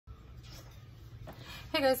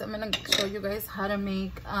Hey guys, I'm gonna show you guys how to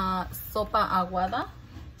make Sopa Aguada,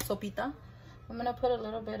 Sopita. I'm gonna put a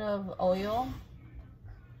little bit of oil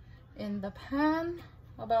in the pan,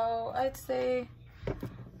 about I'd say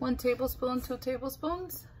 1 tablespoon, 2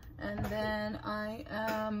 tablespoons, and then I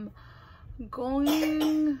am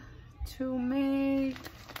going to make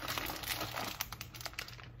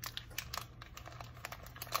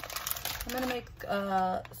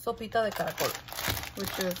sopita de caracol,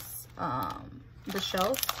 which is the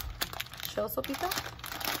shell sopita.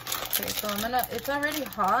 Okay, so it's already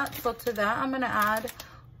hot, so to that I'm gonna add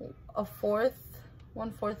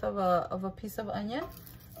 1/4 of a piece of onion.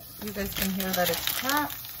 You guys can hear that it's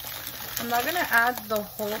hot. I'm not gonna add the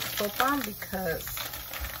whole sopa because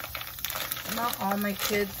not all my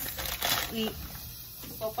kids eat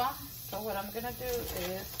sopa. So what I'm gonna do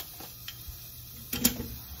is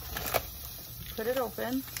put it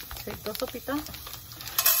open, take the sopita.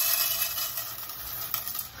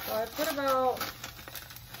 So I put about,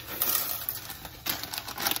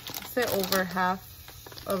 say, over half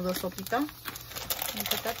of the sopita. And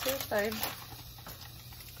put that to the side.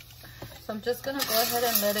 So I'm just gonna go ahead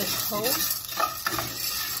and let it toast.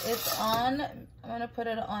 It's on, I'm gonna put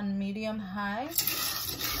it on medium high.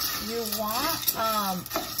 You want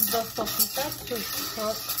the sopita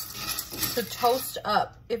to toast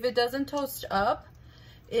up. If it doesn't toast up,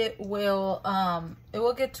 it will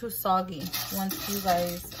get too soggy once you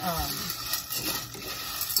guys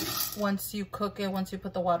once you cook it, once you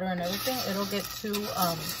put the water and everything, it'll get too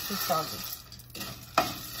soggy.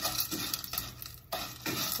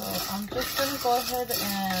 So I'm just gonna go ahead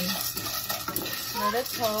and let it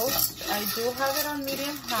toast. I do have it on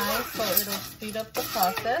medium high, so it'll speed up the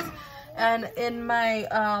process. And in my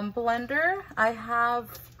blender, I have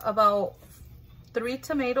about 3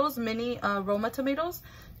 tomatoes, mini Roma tomatoes,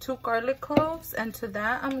 2 garlic cloves, and to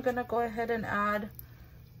that I'm gonna go ahead and add,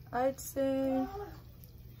 I'd say,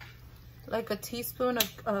 like a teaspoon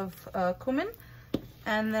of cumin.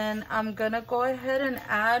 And then I'm gonna go ahead and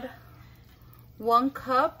add 1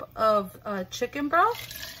 cup of chicken broth.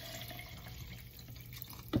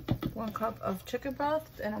 1 cup of chicken broth,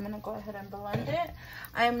 and I'm gonna go ahead and blend it.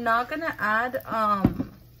 I am not gonna add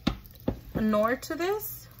Knorr to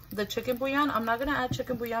this, the chicken bouillon. I'm not gonna add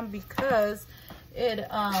chicken bouillon because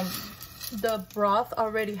the broth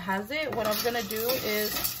already has it. What I'm gonna do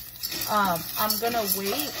is I'm gonna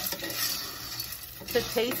wait to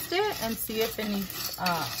taste it and see if it needs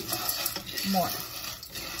more.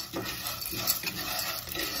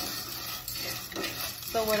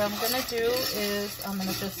 So what I'm gonna do is I'm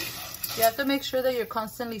gonna you have to make sure that you're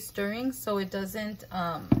constantly stirring so it doesn't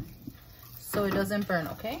burn,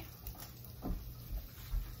 okay?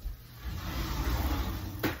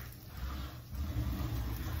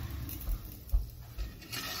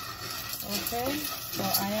 Okay, so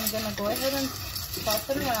I am gonna go ahead and toss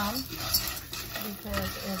it around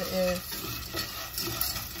because it is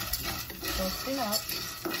toasting up.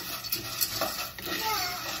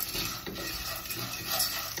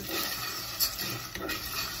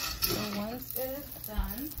 So once it is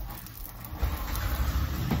done,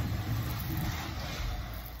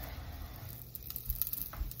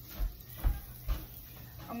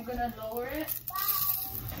 I'm gonna lower it.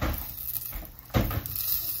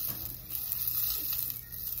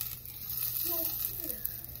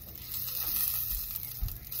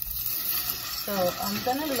 So I'm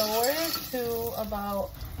gonna lower it to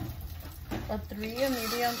about a 3, a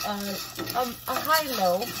medium, a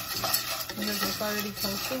high-low, because it's already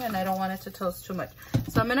toasting and I don't want it to toast too much.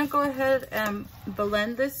 So I'm gonna go ahead and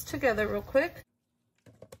blend this together real quick.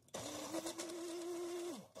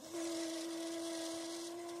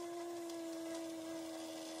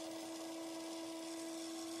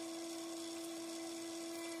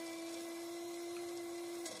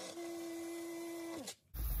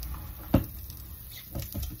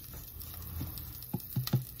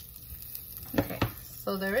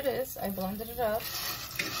 So there it is. I blended it up.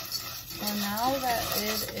 And now that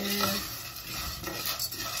it's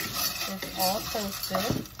all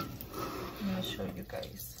toasted, I'm going to show you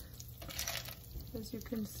guys. As you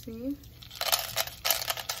can see,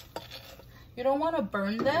 you don't want to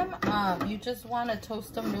burn them. You just want to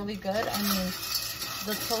toast them really good. I mean,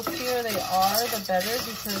 the toastier they are, the better,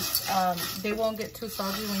 because they won't get too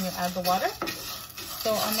soggy when you add the water.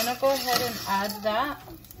 So I'm going to go ahead and add that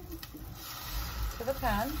to the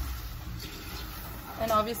pan,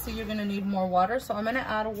 and obviously you're going to need more water, so I'm going to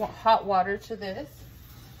add hot water to this,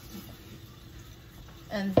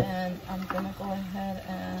 and then I'm going to go ahead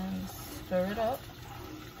and stir it up.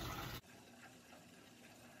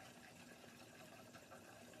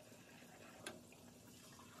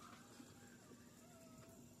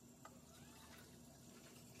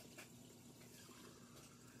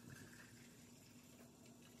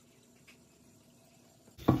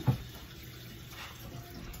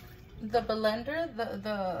 the blender,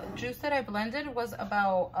 the juice that I blended was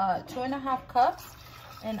about 2.5 cups,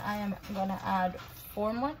 and I am gonna add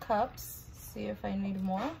 4 more cups. See if I need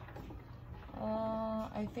more.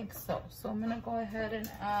 I think so. So I'm gonna go ahead and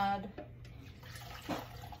add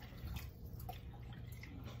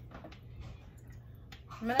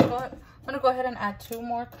I'm gonna go ahead and add 2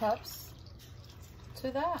 more cups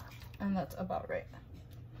to that, and that's about right.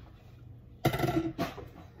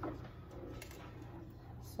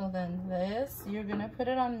 So then this, you're gonna put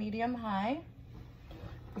it on medium high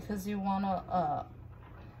because you wanna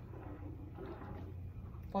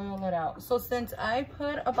boil it out. So since I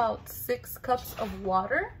put about 6 cups of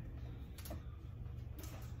water,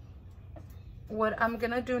 what I'm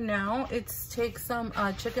gonna do now is take some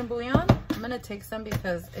chicken bouillon. I'm gonna take some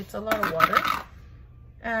because it's a lot of water,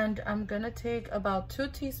 and I'm gonna take about 2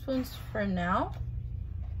 teaspoons for now.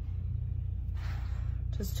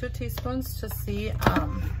 Just 2 teaspoons to see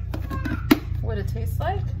what it tastes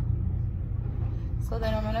like. So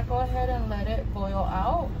then I'm gonna go ahead and let it boil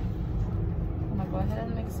out. I'm gonna go ahead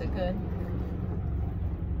and mix it good.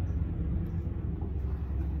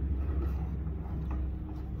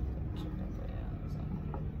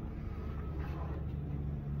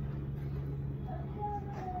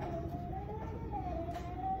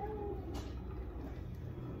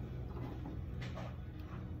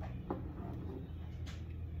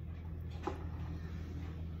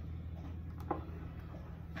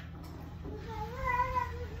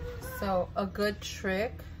 So a good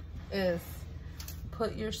trick is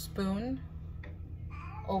put your spoon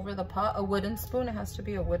over the pot, a wooden spoon. It has to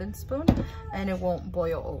be a wooden spoon, and it won't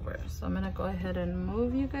boil over. So I'm gonna go ahead and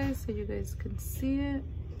move you guys so you guys can see it.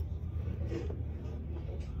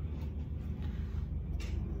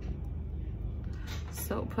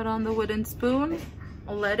 So put on the wooden spoon,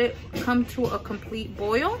 let it come to a complete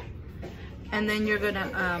boil, and then you're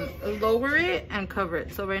gonna lower it and cover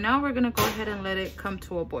it. So right now we're gonna go ahead and let it come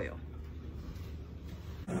to a boil.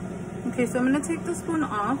 Okay, so I'm gonna take the spoon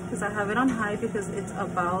off because I have it on high because it's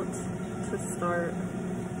about to start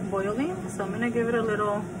boiling. So I'm gonna give it a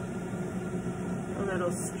little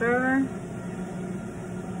stir,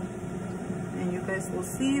 and you guys will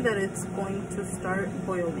see that it's going to start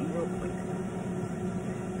boiling real quick.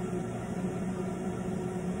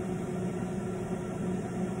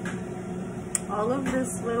 All of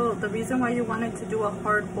this the reason why you wanted to do a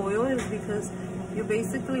hard boil is because you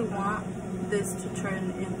basically want this to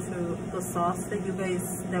turn into the sauce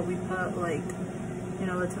that we put, like, you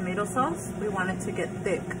know, the tomato sauce. We want it to get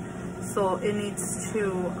thick, so it needs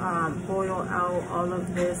to boil out all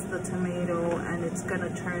of this, the tomato, and it's gonna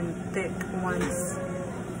turn thick once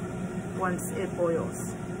it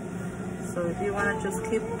boils. So if you want to just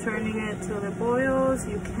keep turning it till it boils,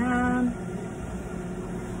 you can.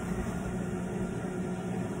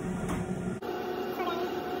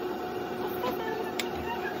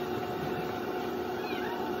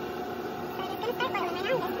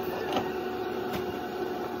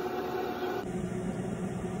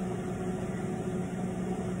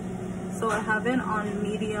 So I have it on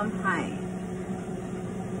medium high.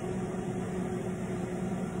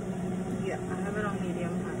 Yeah, I have it on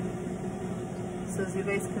medium high. So as you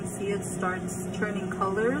guys can see, it starts turning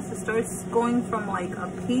colors. It starts going from like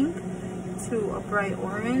a pink to a bright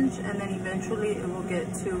orange, and then eventually it will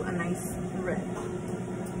get to a nice red.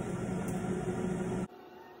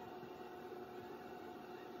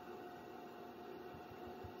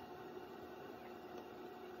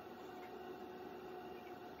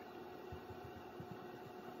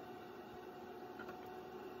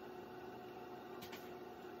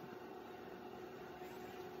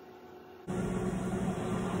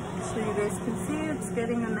 So you guys can see it's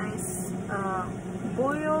getting a nice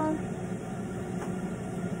boil.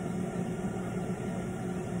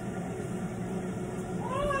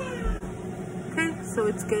 Okay, so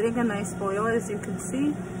it's getting a nice boil, as you can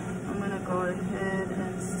see. I'm gonna go ahead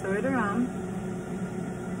and stir it around.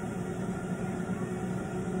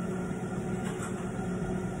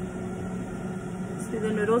 See, the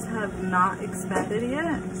noodles have not expanded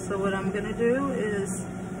yet. So what I'm gonna do is,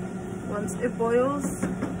 once it boils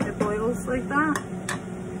like that,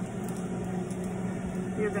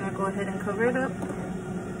 you're gonna go ahead and cover it up.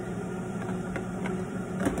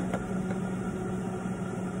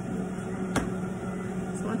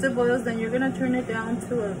 So once it boils, then you're gonna turn it down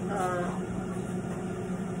to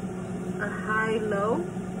a high-low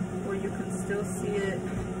where you can still see it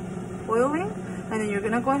boiling, and then you're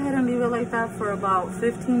gonna go ahead and leave it like that for about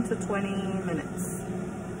 15 to 20 minutes.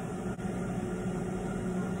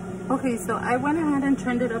 Okay, so I went ahead and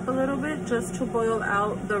turned it up a little bit just to boil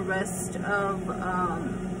out the rest of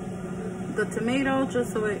the tomato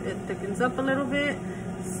just so it thickens up a little bit.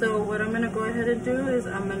 So what I'm gonna go ahead and do is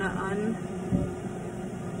I'm gonna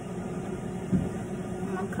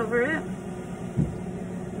uncover it,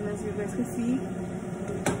 and as you guys can see,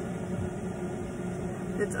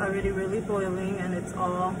 it's already really boiling, and it's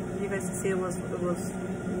all, you guys can see it was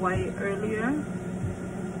white earlier.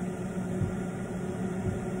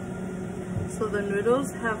 So the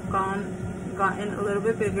noodles have gotten a little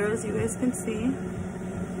bit bigger, as you guys can see,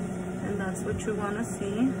 and that's what you want to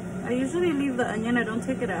see. I usually leave the onion, I don't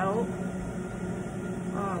take it out.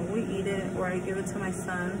 We eat it, or I give it to my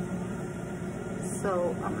son.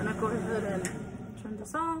 So I'm gonna go ahead and turn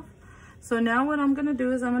this off. So now what I'm gonna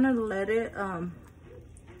do is I'm gonna let it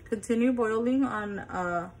continue boiling on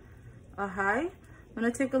a high. I'm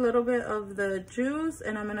gonna take a little bit of the juice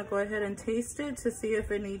and I'm gonna go ahead and taste it to see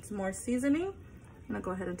if it needs more seasoning. I'm gonna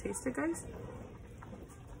go ahead and taste it, guys.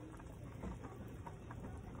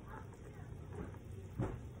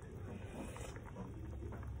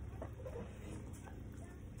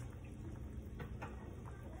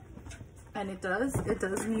 And it does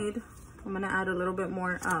need, I'm gonna add a little bit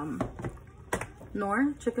more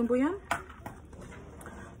Knorr chicken bouillon.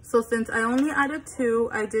 So since I only added 2,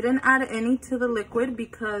 I didn't add any to the liquid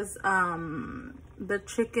because the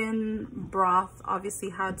chicken broth obviously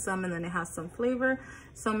had some, and then it has some flavor.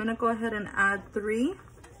 So I'm gonna go ahead and add 3.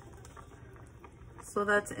 So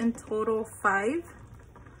that's in total 5.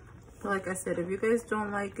 Like I said, if you guys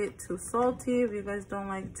don't like it too salty, if you guys don't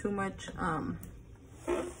like too much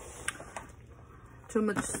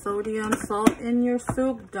sodium, salt in your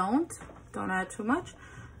soup, don't add too much,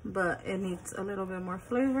 but it needs a little bit more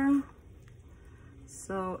flavor.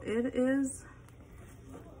 So it is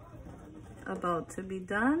about to be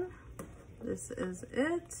done. This is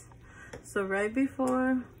it. So right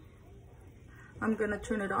before I'm gonna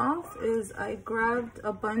turn it off is I grabbed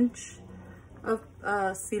a bunch of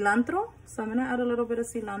cilantro. So I'm gonna add a little bit of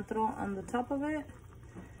cilantro on the top of it.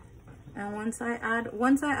 And once I add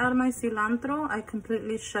my cilantro, I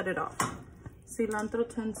completely shut it off. Cilantro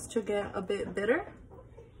tends to get a bit bitter,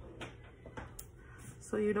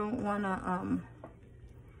 so you don't want to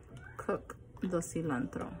cook the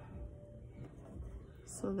cilantro.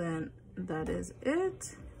 So then that is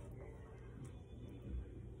it.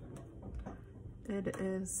 It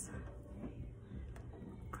is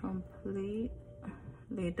completely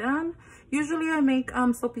done. Usually I make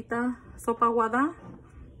Sopa Aguada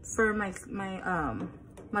for my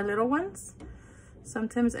little ones.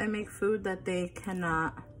 Sometimes I make food that they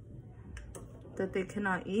cannot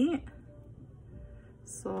eat.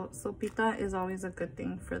 So sopita is always a good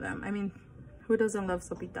thing for them. I mean, who doesn't love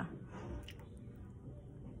sopita?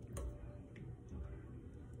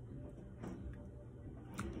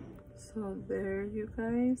 So there, you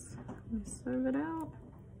guys. Let me serve it out.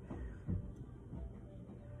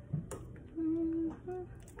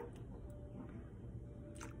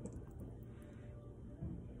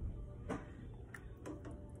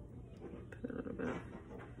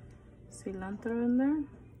 Cilantro in there,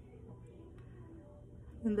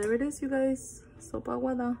 and there it is, you guys. Sopa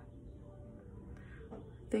Aguada.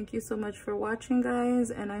 Thank you so much for watching,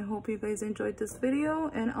 guys, and I hope you guys enjoyed this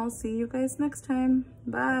video, and I'll see you guys next time.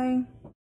 Bye.